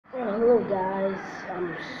guys,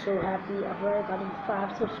 I'm so happy. I've already gotten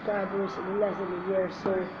 5 subscribers in less than a year,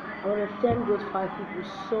 so I want to thank those 5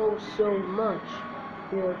 people so much.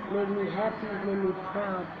 It made me happy, it made me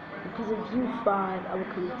proud. Because of you 5, I will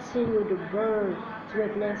continue to burn to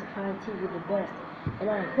make Nanzified TV the best. And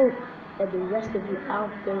I hope that the rest of you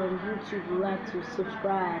out there on YouTube would like to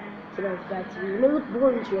subscribe to Nanzified TV. It may look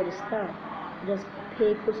boring to you at the start. Just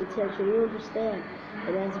pay close attention. You understand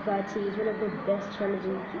that Nanzified TV is one of the best channels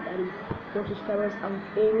on YouTube. Adding more subscribers. I'm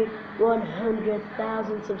aiming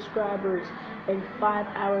 100,000 subscribers in 5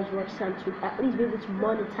 hours watch time to at least be able to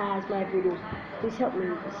monetize my videos. Please help me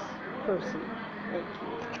with this person. Thank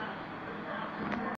you.